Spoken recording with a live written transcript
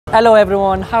Hello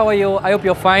everyone, how are you? I hope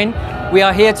you're fine. We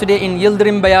are here today in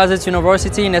Yildirim Bayazit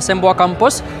University in Esemboa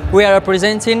campus. We are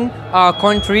representing our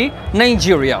country,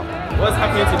 Nigeria. What's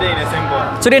happening today in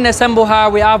Esemboa? Today in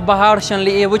Esemboa, we have Bahar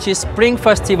Shanli'e, which is Spring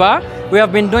Festival. We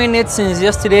have been doing it since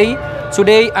yesterday,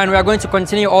 today, and we are going to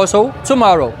continue also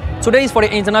tomorrow. Today is for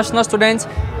the international students.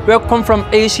 We come from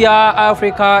Asia,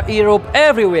 Africa, Europe,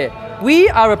 everywhere. We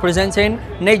are representing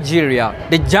Nigeria,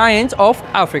 the giant of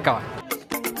Africa.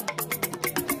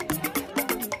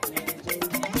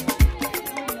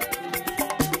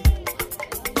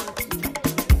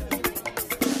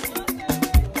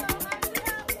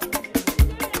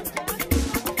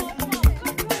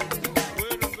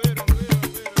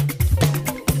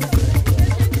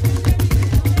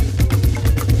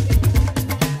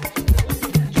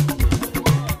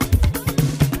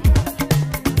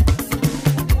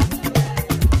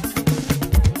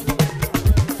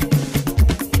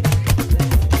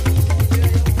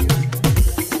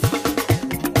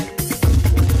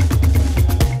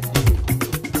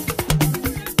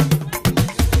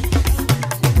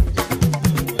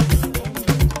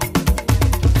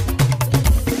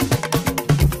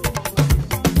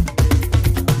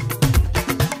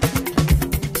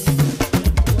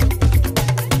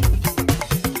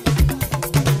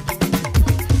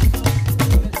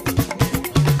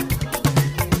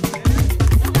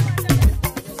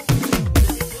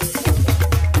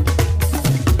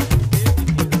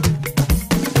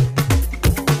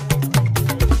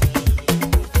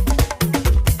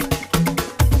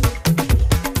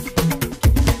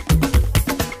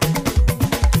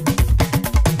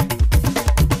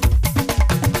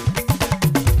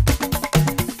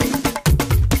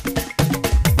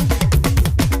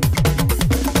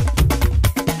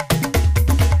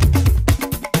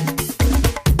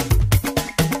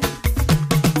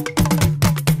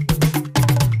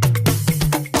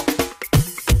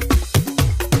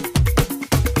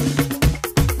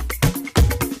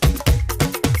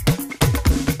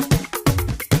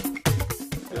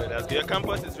 Your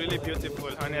campus is really beautiful,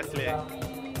 honestly.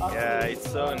 Yeah, it's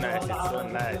so nice, it's so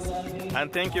nice.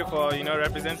 And thank you for,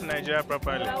 representing Nigeria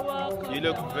properly. You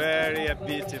look very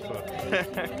beautiful.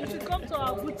 You should come to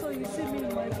our booth so you see me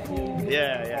in my phone.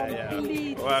 Yeah.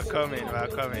 Please. We're coming.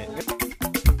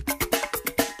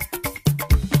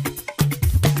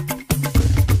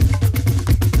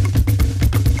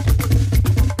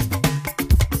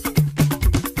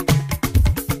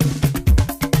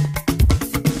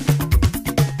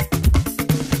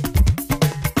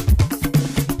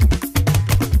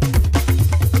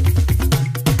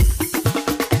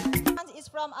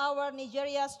 Our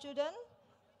Nigeria student,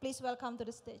 please welcome to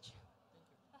the stage.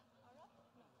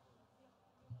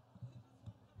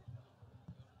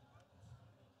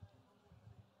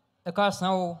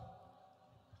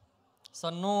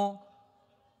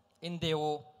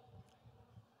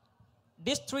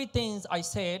 These three things I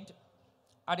said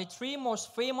are the three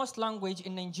most famous languages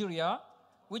in Nigeria,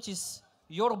 which is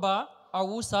Yoruba,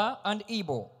 Hausa, and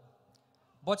Igbo.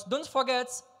 But don't forget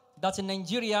that in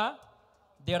Nigeria,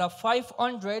 there are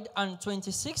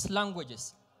 526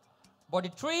 languages. But the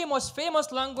three most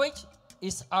famous languages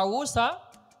is Hausa,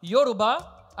 Yoruba,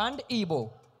 and Igbo.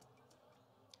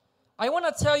 I want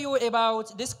to tell you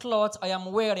about this cloth I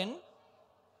am wearing.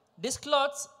 This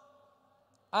cloth,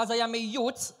 as I am a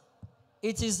youth,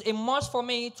 it is a must for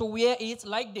me to wear it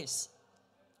like this.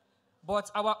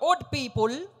 But our old people,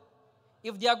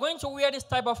 if they are going to wear this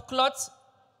type of cloth,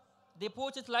 they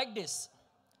put it like this.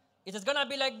 It is going to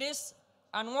be like this,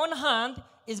 and one hand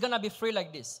is going to be free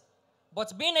like this.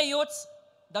 But being a youth,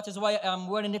 that is why I'm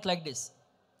wearing it like this.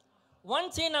 One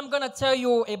thing I'm going to tell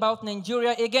you about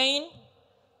Nigeria again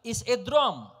is a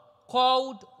drum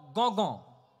called gong.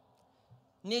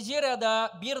 Nigeria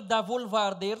da bir davul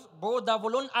vardır, bu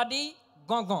davulun adı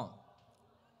gong.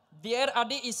 Diğer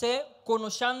adı ise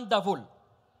konuşan davul.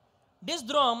 This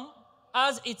drum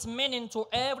has its meaning to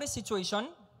every situation.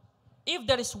 If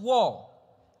there is war,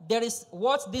 there is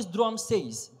what this drum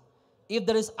says. If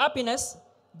there is happiness,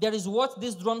 there is what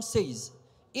this drum says.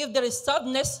 If there is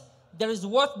sadness, there is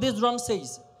what this drum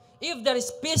says. If there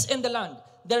is peace in the land,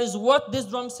 there is what this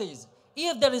drum says.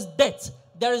 If there is death,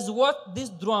 there is what this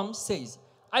drum says.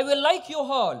 I would like you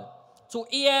all to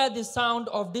hear the sound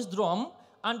of this drum,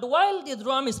 and while the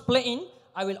drum is playing,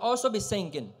 I will also be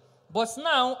singing. But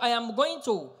now I am going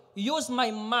to use my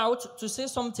mouth to say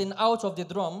something out of the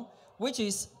drum, which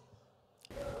is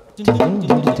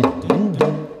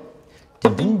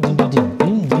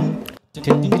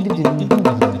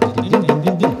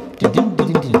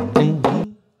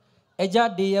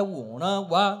Ejade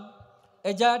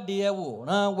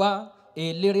ẹ̀wòrán wa,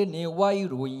 eléré ni wá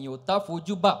ìròyìn ò tá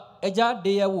fojú bà. ẹja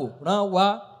déyẹ̀wò ràn wá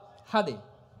hàdè.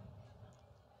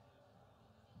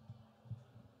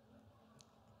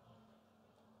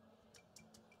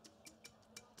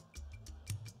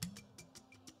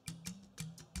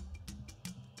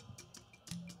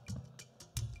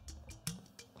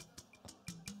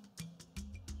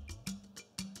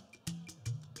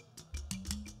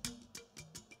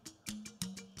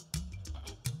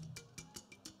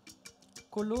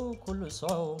 Kúlúkúlù sọ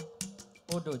o,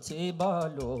 odò tí bá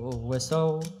lò wẹ̀ sọ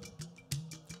o.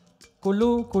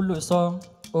 Kúlúkúlù sọ,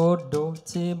 odò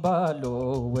tí bá lò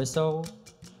wẹ̀ sọ o.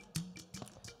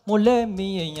 Mo lẹ́mi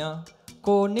èèyàn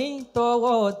kò ní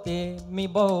tọwọ́ tèmi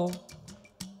bọ́ o.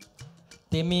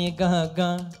 Tèmi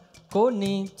gangan kò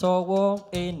ní tọwọ́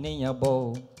ènìyàn bọ́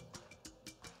o.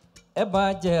 Ẹ bá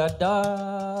jẹ́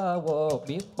àdáwọ̀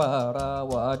bí para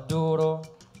wà dúró.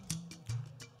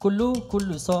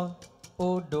 Kúlúkúlù sọ,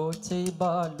 odò tí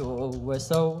bá lò wẹ̀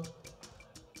sọ o.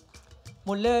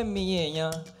 Mo lẹ́mi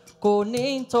èèyàn kò ní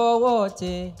tọwọ́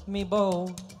tèmi bọ́ o.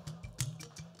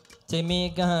 Tèmi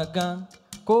gangan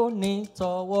kò ní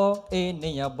tọwọ́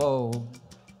ènìyàn bọ́ o.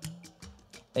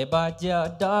 Ẹ bá jẹ́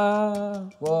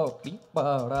àdáwọ̀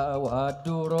pípara wà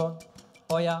dúró.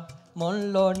 Ọ̀yá mo ń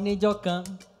lọ níjọ́ kan,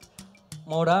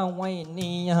 mo ra àwọn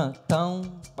ènìyàn tán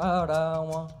para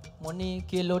wọn. Mo ní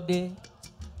kí ló dé?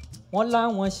 Wọ́n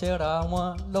láwọn ṣẹra wọn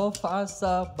ló fà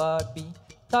sábàbí.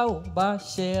 Tá ò bá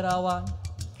ṣẹra wa,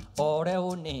 ọ̀rẹ́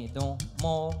ò ní dùn,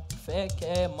 mo fẹ́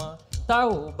kẹ́ mọ̀. Tá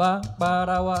ò bá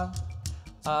para wa,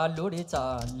 àlórí ta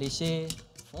lè ṣe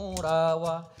fúnra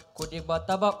wa. Kò dìgbà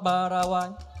tá bá para wa,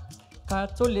 ká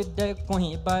tó lè dẹ́kun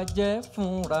ìbàjẹ́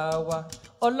fúnra wa.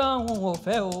 Ọlọ́run ò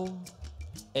fẹ́ o,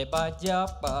 ẹ bá jẹ́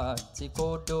àpá tí kò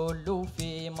dolú fi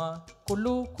mọ́.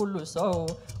 Kúlúkúlù sọ o,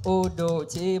 odò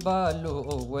tí bá lò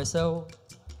wẹ̀ sọ o.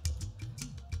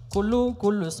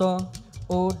 Kúlúkúlù sọ,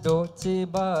 odò tí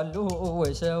bá lò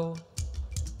wẹ̀ sọ o.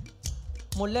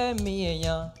 Mo lẹ́mi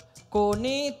èèyàn kò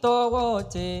ní tọwọ́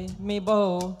tèmi bọ́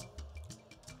o.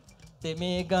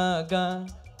 Tèmi gangan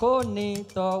kò ní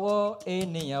tọwọ́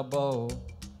ènìyàn bọ́ o.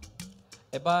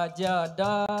 Ẹ bá jẹ́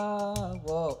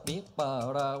àdáwọ̀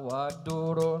pípara wà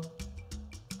dúró.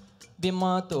 Bí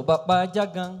mọ́tò bá pa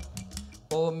jágan,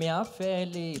 omi àfẹ́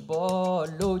lè bọ́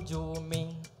lójú mi.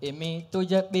 Èmi tó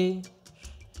jẹ́ pé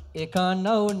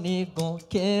ìkànnà onígun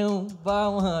kí n bá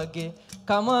wọn gé.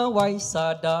 Ká mọ́ wá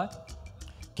ìsàdá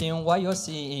kí n wáyọ̀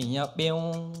sí ìyàn pé n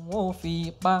ò fi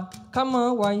pa. Ká mọ́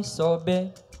wá ìsọ̀bẹ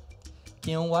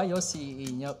kí n wáyọ̀ sí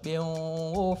ìyàn pé n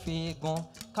ò fi gun.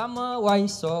 Ká mọ́ wá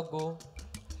ìsọ̀gò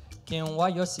kí n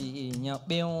wáyọ̀ sí ìyàn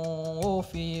pé n ò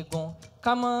fi gun.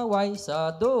 Ká mọ́ wá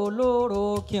ìsàdó olóró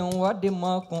kí n wá dé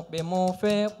mọ́kùn pé mo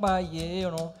fẹ́ pààyè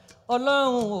run.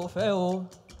 Ọlọ́run ò fẹ́ o,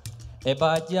 ẹ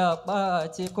bá jẹ́ apá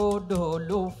tí kò dò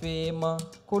ló fi mọ́.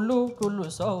 Kúlúkúlù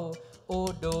sọ o,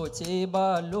 odò tí bá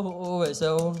lò wẹ̀ sọ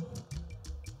o.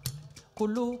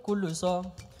 Kúlúkúlù sọ,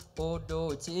 odò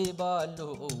tí bá lò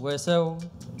wẹ̀ sọ o.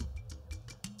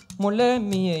 Mo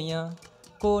lẹ́mi èèyàn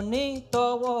kò ní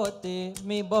tọwọ́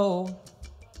tèmi bọ́ o.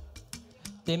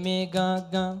 Tèmi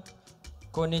gangan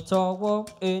kò ní tọwọ́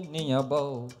ènìyàn bọ́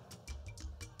o.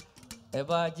 Ẹ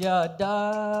bá jẹ́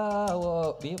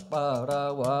àdáwọ̀ pípara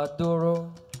wà dúró.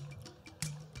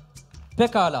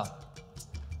 Pekala.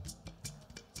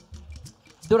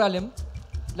 Duralem.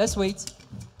 Let's wait.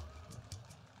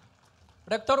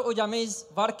 Rektor hocamız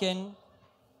varken,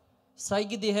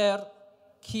 saygıdeğer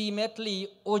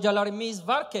kıymetli hocalarımız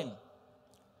varken,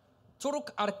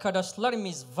 Türk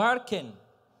arkadaşlarımız varken,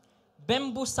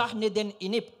 ben bu sahneden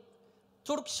inip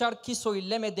Türk şarkı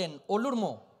söylemeden olur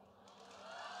mu?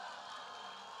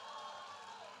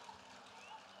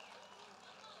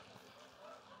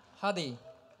 Hadi.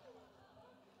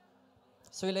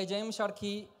 Söyleyeceğim şarkı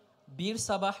bir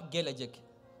sabah gelecek.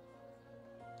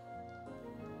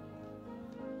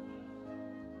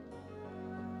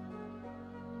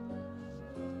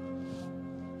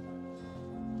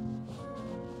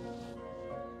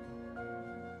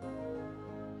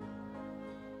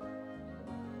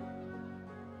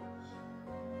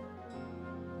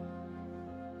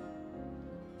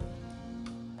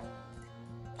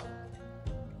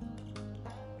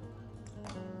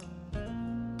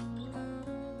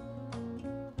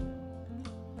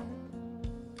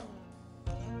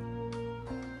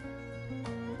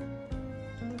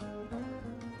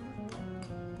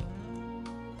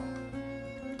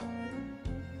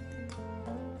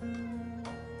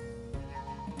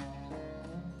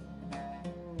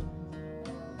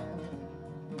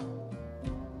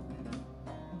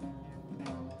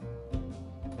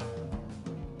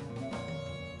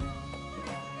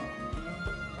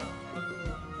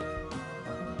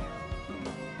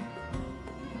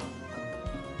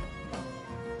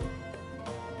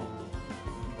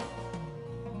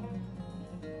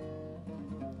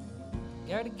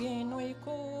 Gerginoy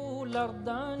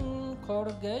kulardan kor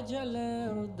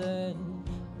gecelerden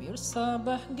bir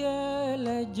sabah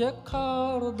gelecek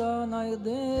kardan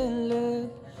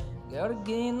aydınlık.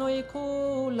 Gerginoy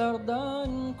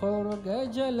kulardan kor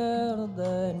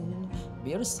gecelerden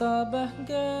bir sabah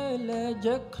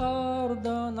gelecek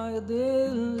kardan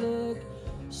aydınlık.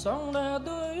 Sonra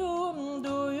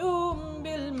duyum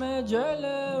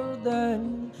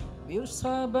bilmecelerden bir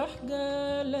sabah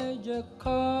gelecek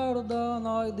kardan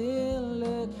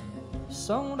aydınlık.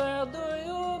 Sonra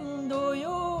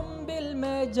duyum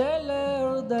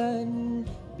bilmecelerden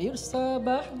bir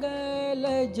sabah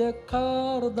gelecek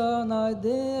kardan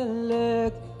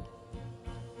aydınlık.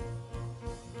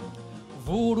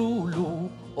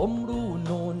 Vurulup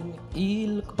ömrünün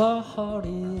ilk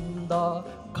baharında,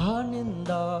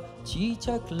 kanında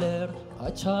çiçekler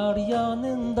açar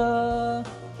yanında.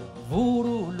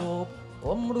 Vurulup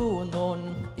ömrünün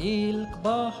ilk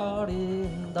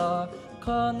baharında,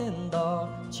 kanında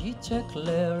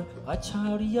çiçekler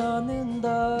açar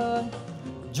yanında.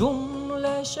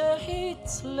 Cümle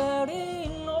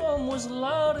şehitlerin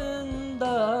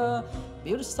omuzlarında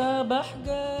bir sabah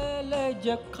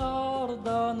gelecek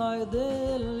kardan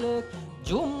aydınlık.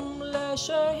 Cümle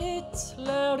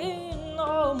şehitlerin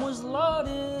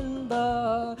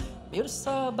omuzlarında bir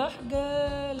sabah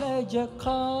gelecek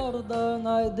kardan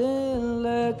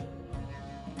aydınlık.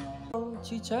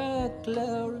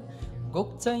 Çiçekler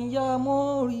gökten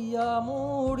yağmur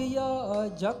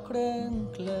yağacak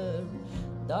renkler.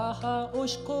 Daha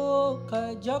hoş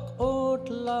kokacak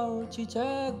otlar,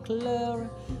 çiçekler.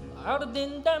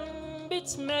 Ardından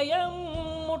bitmeyen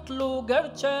mutlu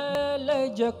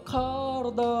gerçelecek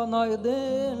kardan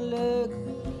aydınlık.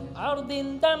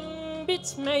 Ardından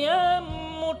bitmeyen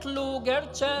mutlu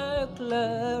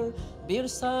gerçekler bir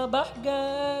sabah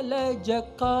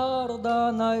gelecek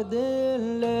kardan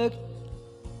aydınlık.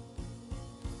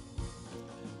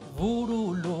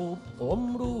 Vurulup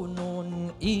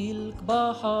ömrünün ilk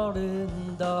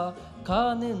baharında,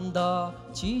 kanında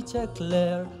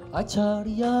çiçekler açar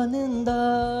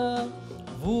yanında.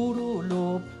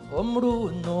 Vurulup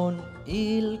ömrünün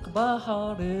ilk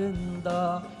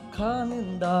baharında,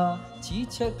 kanında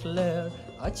çiçekler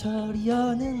açar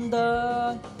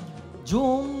yanında.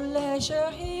 Cümle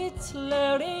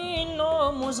şehitlerin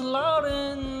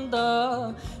omuzlarında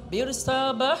bir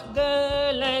sabah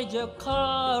gelecek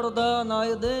kardan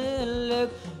aydınlık.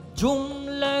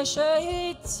 Cümle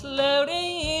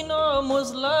şehitlerin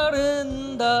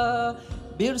omuzlarında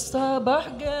bir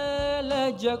sabah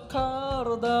gelecek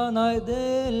kardan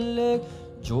aydınlık.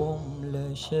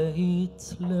 Cümle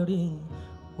şehitlerin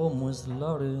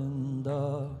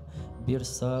omuzlarında bir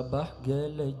sabah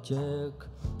gelecek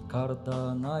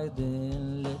kardan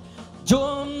aydınlık.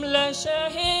 Cümle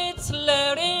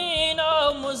şehitlerin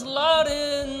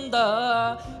omuzlarında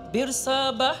bir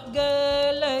sabah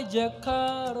gelecek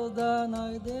kardan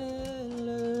aydınlık.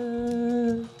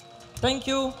 Thank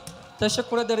you.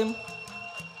 Teşekkür ederim.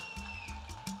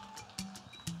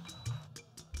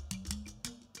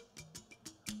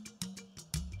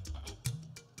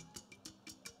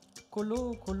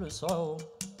 Kulu saw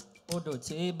odo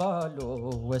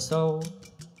tibalo wesaw.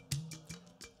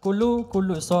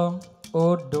 Kulu saw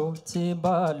odo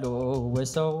tibalo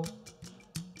wesaw.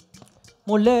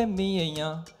 Mule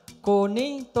miya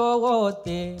koni towo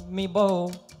te mi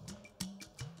bo.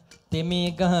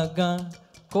 Tèmi gangan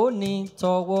koni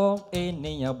towo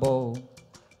ènìyàn bo.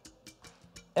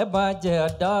 Ẹ bá jẹ́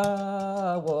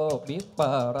àdáwọ̀ bí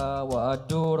para wa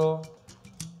dúró.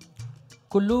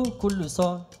 Kulu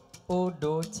saw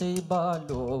odo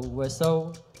tibalo wesaw.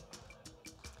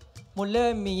 Mule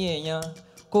miya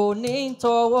koni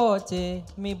towo te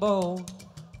mi bo.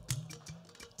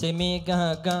 Tèmi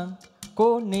gangan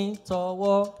koni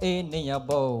towo ènìyàn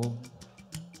bo.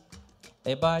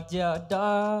 Ẹ bá jẹ́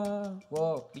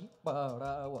àdáwọ̀ bí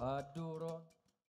para wa dúró.